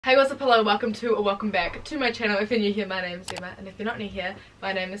Hey, what's up, hello, welcome to or welcome back to my channel. If you're new here, my name is Emma, and if you're not new here,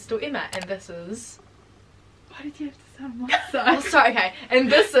 my name is still Emma, and this is... Why did you have to sound my side? Oh, sorry, okay,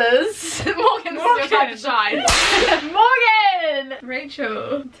 and this is... Morgan's still trying to shine. Morgan!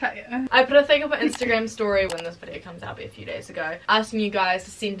 Rachel. Taya. I put a thing up on Instagram story when this video comes out, a few days ago, asking you guys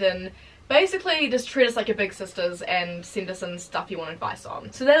to send in, basically just treat us like your big sisters and send us in stuff you want advice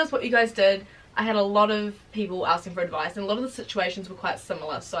on. So that is what you guys did. I had a lot of people asking for advice, and a lot of the situations were quite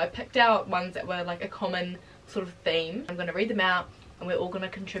similar, so I picked out ones that were like a common sort of theme. I'm going to read them out and we're all going to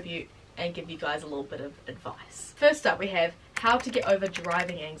contribute and give you guys a little bit of advice. First up, we have how to get over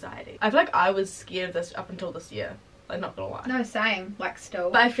driving anxiety. I feel like I was scared of this up until this year, I'm not gonna lie. No, same, like still.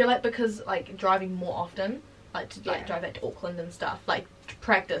 But I feel like because like driving more often, like to like drive back to Auckland and stuff, like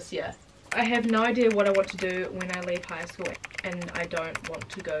practice, yeah. I have no idea what I want to do when I leave high school, and I don't want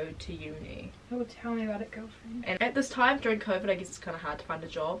to go to uni. Oh, tell me about it, girlfriend. And at this time, during COVID, I guess it's kind of hard to find a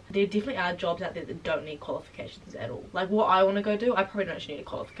job. There definitely are jobs out there that don't need qualifications at all. Like what I want to go do, I probably don't actually need a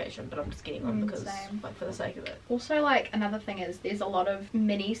qualification, but I'm just getting on because, like, for the sake of it. Also, like, another thing is there's a lot of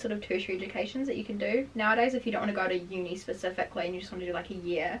mini sort of tertiary educations that you can do nowadays if you don't want to go to uni specifically and you just want to do like a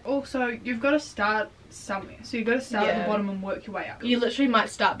year. Also, you've got to start somewhere, so you've got to start at the bottom and work your way up. You literally might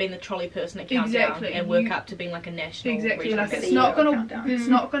start being the trolley person at Countdown and work up to being like a national. Exactly, like it's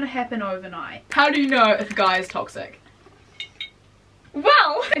not gonna happen overnight. How do you know if a guy is toxic?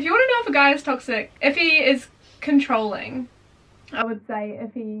 Well, if you want to know if a guy is toxic, if he is controlling, I would say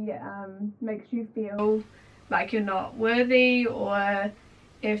if he makes you feel like you're not worthy, or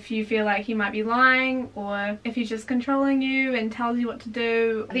if you feel like he might be lying, or if he's just controlling you and tells you what to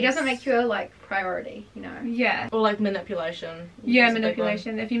do. If he doesn't make you a like priority, you know. Yeah. Or like manipulation. Yeah,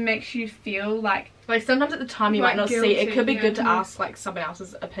 manipulation. If he makes you feel like sometimes at the time you might not see it. It could be good to yeah. ask like someone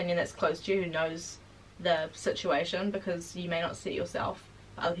else's opinion that's close to you who knows the situation, because you may not see it yourself.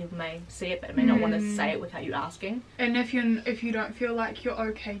 Other people may see it, but may not want to say it without you asking. And if you don't feel like you're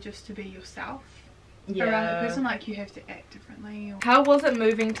okay just to be yourself around the person, like you have to act differently. How was it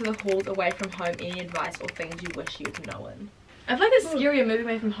moving to the halls away from home? Any advice or things you wish you'd known? I feel like it's scarier moving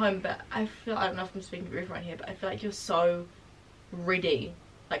away from home, but I don't know if I'm speaking for everyone here, but I feel like you're so ready.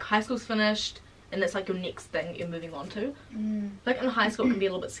 Like high school's finished and it's like your next thing you're moving on to. Like in high school it can be a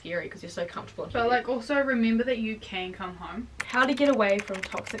little bit scary because you're so comfortable. But like also remember that you can come home. How to get away from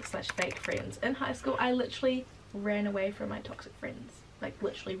toxic / fake friends. In high school I literally ran away from my toxic friends. Like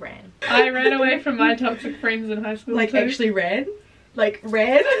literally ran. I ran away from my toxic friends in high school. Like too. actually ran? Like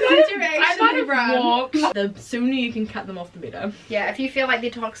ran? Did you actually walked. The sooner you can cut them off the better. Yeah, if you feel like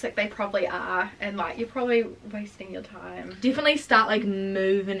they're toxic, they probably are, and like you're probably wasting your time. Definitely start like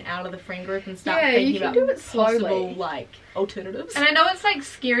moving out of the friend group and start thinking about do it slowly. possible like alternatives. And I know it's like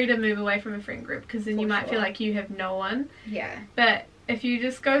scary to move away from a friend group because then you might feel like you have no one. Yeah. But if you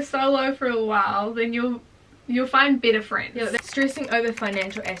just go solo for a while, then you'll find better friends. Yeah, stressing over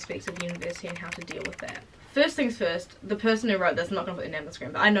financial aspects of university and how to deal with that. First things first, the person who wrote this, I'm not going to put their name on the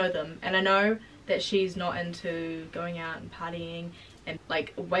screen, but I know them, and I know that she's not into going out and partying and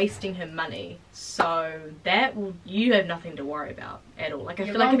like wasting her money, so that you have nothing to worry about at all. Like I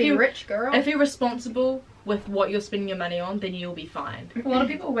feel like if you're rich, girl, if you're responsible with what you're spending your money on, then you'll be fine. A lot of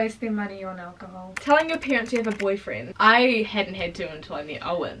people waste their money on alcohol. Telling your parents you have a boyfriend. I hadn't had to until I met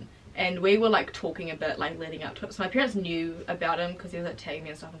Owen. And we were like talking a bit like leading up to it. So my parents knew about him because he was like tagging me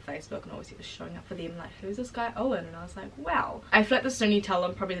and stuff on Facebook, and obviously it was showing up for them like, who's this guy Owen? And I was like, wow. I feel like the sooner you tell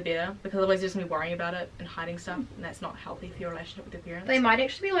them, probably the better, because otherwise you're just gonna be worrying about it and hiding stuff, and that's not healthy for your relationship with your parents. they might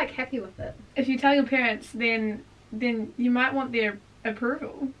actually be like happy with it. If you tell your parents, then you might want their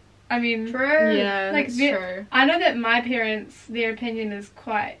approval. I mean, True. Yeah, like that's true. I know that my parents, their opinion is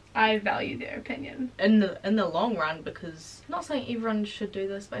I value their opinion. In the long run, because I'm not saying everyone should do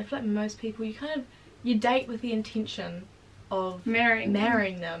this, but I feel like most people, you date with the intention of marrying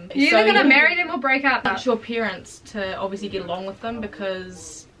them. You're either gonna marry them or break up. It's your parents to obviously get along with them,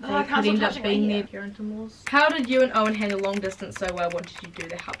 because they could end up being their parent-in-laws. How did you and Owen handle long distance so well? What did you do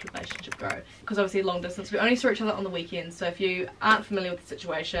to help your relationship grow? Because obviously long distance, we only saw each other on the weekends, so if you aren't familiar with the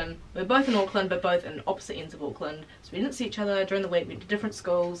situation, we're both in Auckland but both in opposite ends of Auckland, so we didn't see each other during the week. We went to different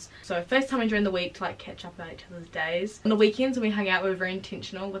schools, so FaceTiming during the week to like catch up about each other's days. On the weekends when we hung out, we were very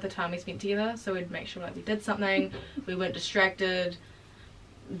intentional with the time we spent together, so we'd make sure like we did something, we weren't distracted,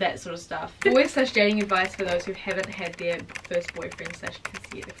 that sort of stuff. Boys / dating advice for those who haven't had their first boyfriend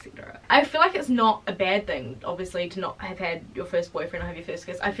 / kiss, etc. I feel like it's not a bad thing, obviously, to not have had your first boyfriend or have your first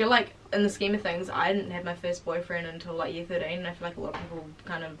kiss. I feel like in the scheme of things, I didn't have my first boyfriend until like year 13, and I feel like a lot of people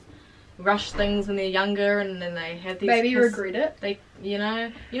kind of rush things when they're younger, and then they have these maybe regret it. They, you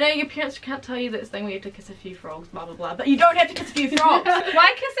know your parents can't tell you this thing where you have to kiss a few frogs, blah blah blah, but you don't have to kiss a few frogs.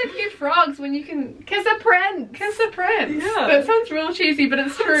 Why kiss a few frogs when you can Kiss a prince? kiss a prince? Yeah. That sounds real cheesy, but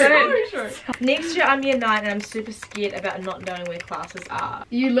it's true. True. Next year I'm year 9 and I'm super scared about not knowing where classes are.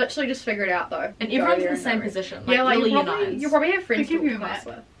 You literally just figure it out though. And You go everyone's there in the and same know it. position. Yeah, like really you probably have friends They give to you a class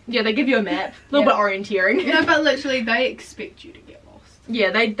map. with. Yeah, they give you a map. A little bit orienteering. No, but literally they expect you to get lost.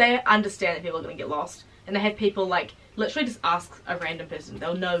 Yeah, they understand that people are going to get lost. And they have people like, literally just ask a random person.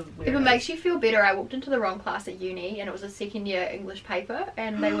 They'll know where If it is. makes you feel better, I walked into the wrong class at uni and it was a second year English paper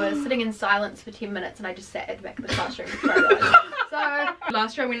and they were sitting in silence for 10 minutes and I just sat at the back of the classroom and cried. So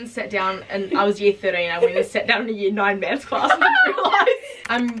Last year I went and sat down, and I was year 13, I went and sat down in a year 9 maths class and didn't realise.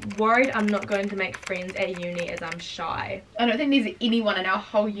 I'm worried I'm not going to make friends at uni as I'm shy. I don't think there's anyone in our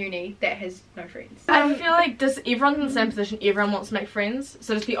whole uni that has no friends. I feel like everyone's in the same position, everyone wants to make friends,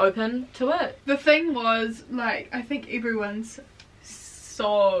 so just be open to it. The thing was, like, I think everyone's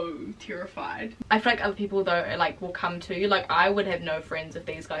so terrified. I feel like other people though like will come to you. Like I would have no friends if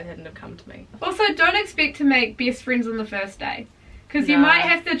these guys hadn't have come to me. Also, don't expect to make best friends on the first day, because you No. might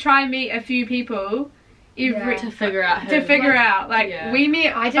have to try and meet a few people every To figure out to who, figure like, out. Like yeah. we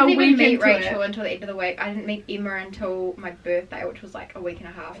met. I didn't a even week meet into Rachel it. until the end of the week. I didn't meet Emma until my birthday, which was like a week and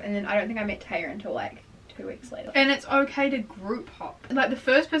a half. And then I don't think I met Taya until like 2 weeks later. And it's okay to group hop. Like, the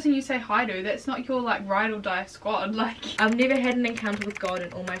first person you say hi to, that's not your, like, ride or die squad. Like, I've never had an encounter with God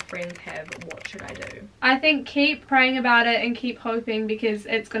and all my friends have. What should I do? I think keep praying about it and keep hoping, because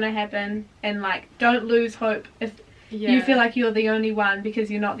it's gonna happen. And like, don't lose hope if you feel like you're the only one, because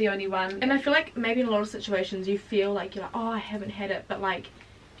you're not the only one. And I feel like maybe in a lot of situations you feel like you're like, oh, I haven't had it, but like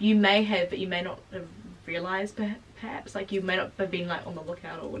you may have, but you may not have realised perhaps. Like you may not have been like on the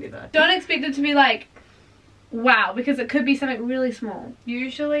lookout or whatever. Don't expect it to be like, wow, because it could be something really small.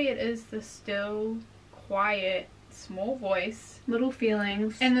 usually it is the still, quiet, small voice. Little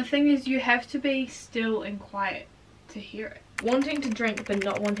feelings. And the thing is, you have to be still and quiet to hear it. Wanting to drink but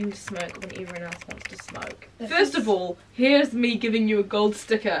not wanting to smoke when everyone else wants to smoke. This First is- of all, here's me giving you a gold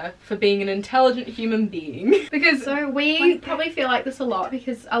sticker for being an intelligent human being. because So we probably feel like this a lot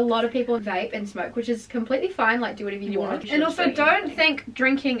because a lot of people vape and smoke, which is completely fine. Like do whatever you want. and also don't think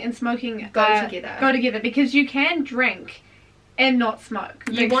drinking and smoking Go together. because you can drink and not smoke.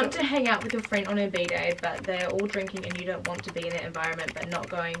 You want to hang out with your friend on her B-day, but they're all drinking and you don't want to be in that environment, but not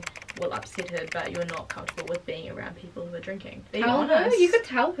going will upset her, but you're not comfortable with being around people who are drinking. Be Tell her. honest. You could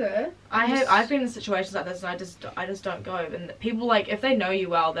tell her. I've been in situations like this and I just don't go, and people like if they know you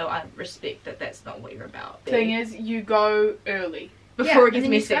well they'll respect that that's not what you're about. Thing is, you go early. Before it and gets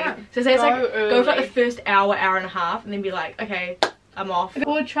then you messy. start. So say it's Go like go for like early. the first hour and a half and then be like, okay, I'm off.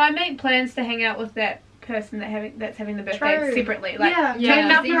 Or try and make plans to hang out with that person that's having the birthday True. separately. Like, yeah, yeah.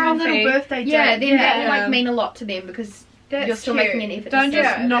 turn up your own little Thing. birthday Yeah, date. then that will like mean a lot to them because That's you're still cute. making an effort. don't to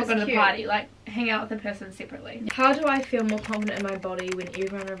just see it. not That's go to the cute. party. Like, hang out with the person separately. How do I feel more confident in my body when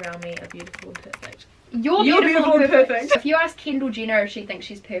everyone around me are beautiful and perfect? You're You're beautiful and beautiful and perfect. If you ask Kendall Jenner if she thinks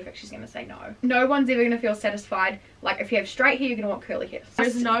she's perfect, she's going to say no. No one's ever going to feel satisfied. Like, if you have straight hair, you're going to want curly hair.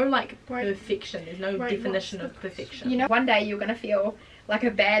 There's no like Wait. perfection. There's no Wait, definition what's of perfection. You know, one day you're going to feel like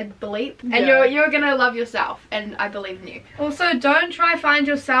a bad bleep. And Yeah. you're going to love yourself. And I believe in you. Also, don't try find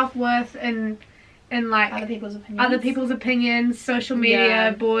your self-worth in like Other people's opinions. other people's opinions, social media, Yeah.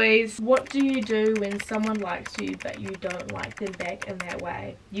 boys. What do you do when someone likes you but you don't like them back in that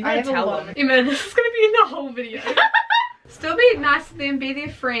way? You I gotta have a tell lot them. Emma, this is gonna be in the whole video. Still be nice to them, be their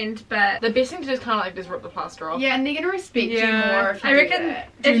friend, but The best thing to do is kind of like just rip the plaster off. Yeah, and they're going to respect Yeah. you more if you I do reckon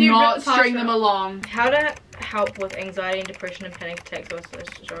that. Do if you not rip the string plaster them off- along. How to help with anxiety and depression and panic attacks, or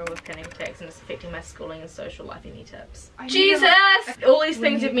struggle with panic attacks and it's affecting my schooling and social life, any tips? Jesus! All these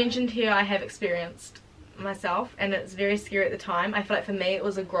things you've mentioned here I have experienced myself and it's very scary at the time. I feel like for me it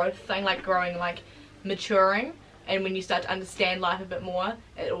was a growth thing, like growing, like maturing, and when you start to understand life a bit more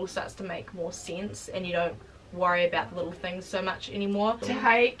it all starts to make more sense and you don't worry about the little things so much anymore.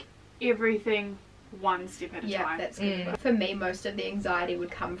 Take everything one step at a Yeah, time. that's good. For me, most of the anxiety would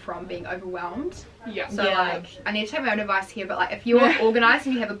come from being overwhelmed. Yeah. So, Yeah. like, I need to take my own advice here, but, like, if you're organised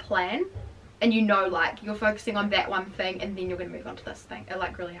and you have a plan, and you know, like, you're focusing on that one thing, and then you're going to move on to this thing, it,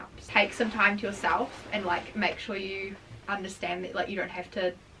 like, really helps. Take some time to yourself, and, like, make sure you understand that, like, you don't have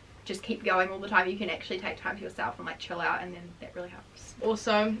to just keep going all the time. You can actually take time for yourself and like chill out, and then that really helps.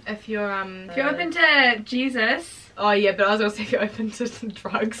 Also, if you're open to Jesus. Oh yeah, but I was gonna say if you're open to some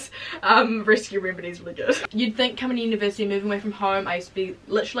drugs, Rescue Remedy is really good. You'd think coming to university, moving away from home, I used to be,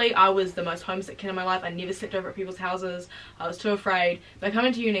 literally, I was the most homesick kid in my life. I never slept over at people's houses. I was too afraid. But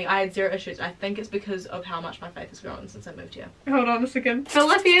coming to uni, I had zero issues. I think it's because of how much my faith has grown since I moved here. Hold on a second.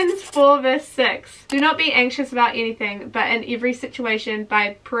 Philippians 4 verse 6. Do not be anxious about anything, but in every situation,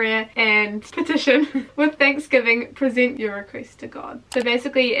 by prayer and petition, with thanksgiving, present your request to God. So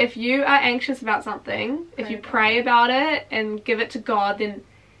basically, if you are anxious about something, if you pray about it and give it to God, then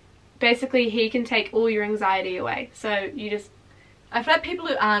basically he can take all your anxiety away. So you just, I feel like people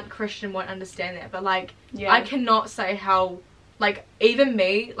who aren't Christian won't understand that, but like, yeah. I cannot say how, like, even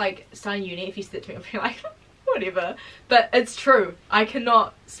me, like, starting uni, if you said it to me, I'd be like, whatever. But it's true. I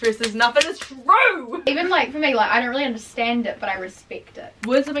cannot stress this enough, and it's true! Even like for me, like, I don't really understand it, but I respect it.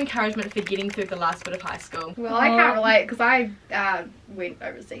 Words of encouragement for getting through the last bit of high school. Well, I can't relate because I went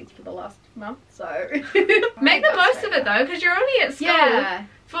overseas for the last month, so make the most of it though, because you're only at school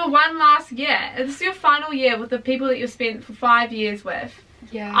for one last year. It's your final year with the people that you've spent for 5 years with.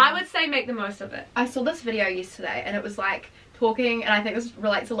 Yeah, I would say make the most of it. I saw this video yesterday, and it was like talking, and I think this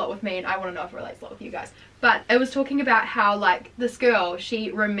relates a lot with me, and I want to know if it relates a lot with you guys, but it was talking about how like this girl,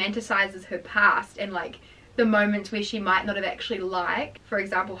 she romanticizes her past and like the moments where she might not have actually liked, for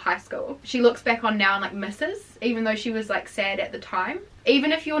example, high school. She looks back on now and like misses, even though she was like sad at the time.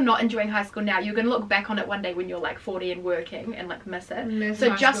 Even if you're not enjoying high school now, you're gonna look back on it one day when you're like 40 and working and like miss it.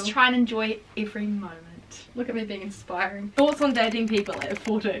 So just try and enjoy every moment. Look at me being inspiring. Thoughts on dating people at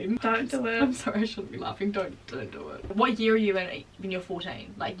 14? Don't do it. I'm sorry, I shouldn't be laughing. Don't do it. What year are you in when you're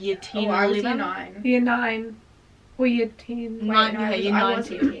 14? Like year 10 or 11? I was year 9. Year 9. Or year 10. Year 9. I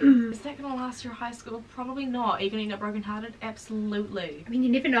was year 10. Is that gonna last your high school? Probably not. Are you gonna end up broken hearted? Absolutely. I mean, you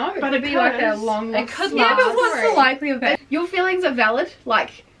never know. But it could be like a long, it could yeah, but what's story. the likelihood of it? Your feelings are valid.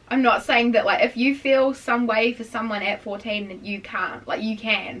 Like, I'm not saying that like if you feel some way for someone at 14, then you can't. Like, you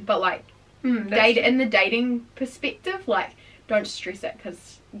can, but like in the dating perspective, like, don't stress it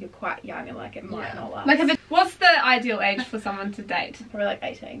because you're quite young and like it might not last. Like, what's the ideal age for someone to date? Probably like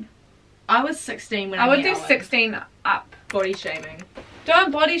 18. I was 16 when I would do 16 up. Body shaming.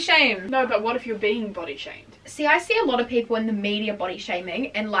 Don't body shame. No, but what if you're being body shamed? See, I see a lot of people in the media body shaming,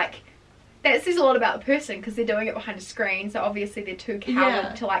 and like that says a lot about the person because they're doing it behind a screen, so obviously they're too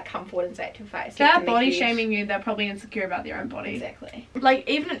coward to like come forward and say it to your face. If they're body shaming you, they're probably insecure about their own body. Exactly. Like,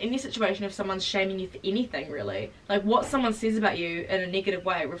 even in any situation, if someone's shaming you for anything, really, like, what someone says about you in a negative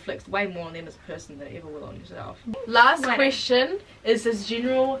way reflects way more on them as a person than it ever will on yourself. Last question is this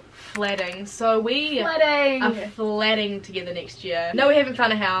general flatting. So we are flatting together next year. No, we haven't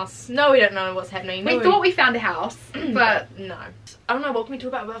found a house. No, we don't know what's happening. We thought we found a house, but no. I don't know, what can we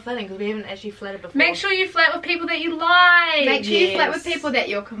talk about flatting, because we haven't actually flatted before. Make sure you flat with people that you like. Make sure you flat with people that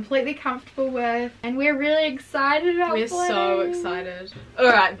you're completely comfortable with, and we're really excited about We're flatting. so excited.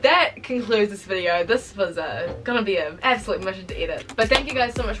 Alright, that concludes this video. This was gonna be an absolute mission to edit. But thank you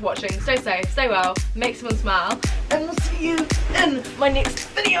guys so much for watching. Stay safe, stay well, make someone smile, and we'll see you in my next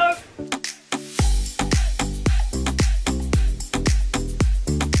video.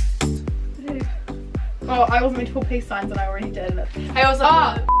 Oh, I was meant to put peace signs and I already did. I also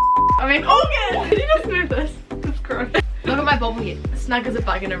I mean, Auckland! Did you just move this? That's gross. Look at my bobblehead. snug as a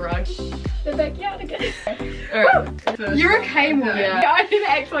bug in a rug. The backyard again. Alright. You're okay, woman. Yeah. I didn't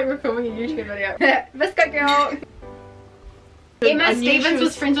act like we're filming a YouTube video. Biscuit girl. Emma Stevens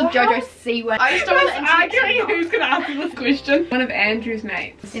was friends with Jojo Siwa. I just don't want to I can't hear who's gonna answer this question. One of Andrew's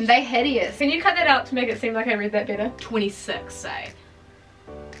mates. And they hideous. Can you cut that out to make it seem like I read that better? 26, say.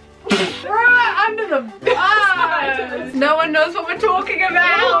 Right under the bus. No one knows what we're talking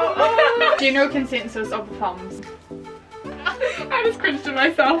about. General consensus of the thumbs. I just cringed to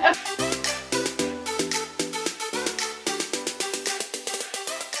myself.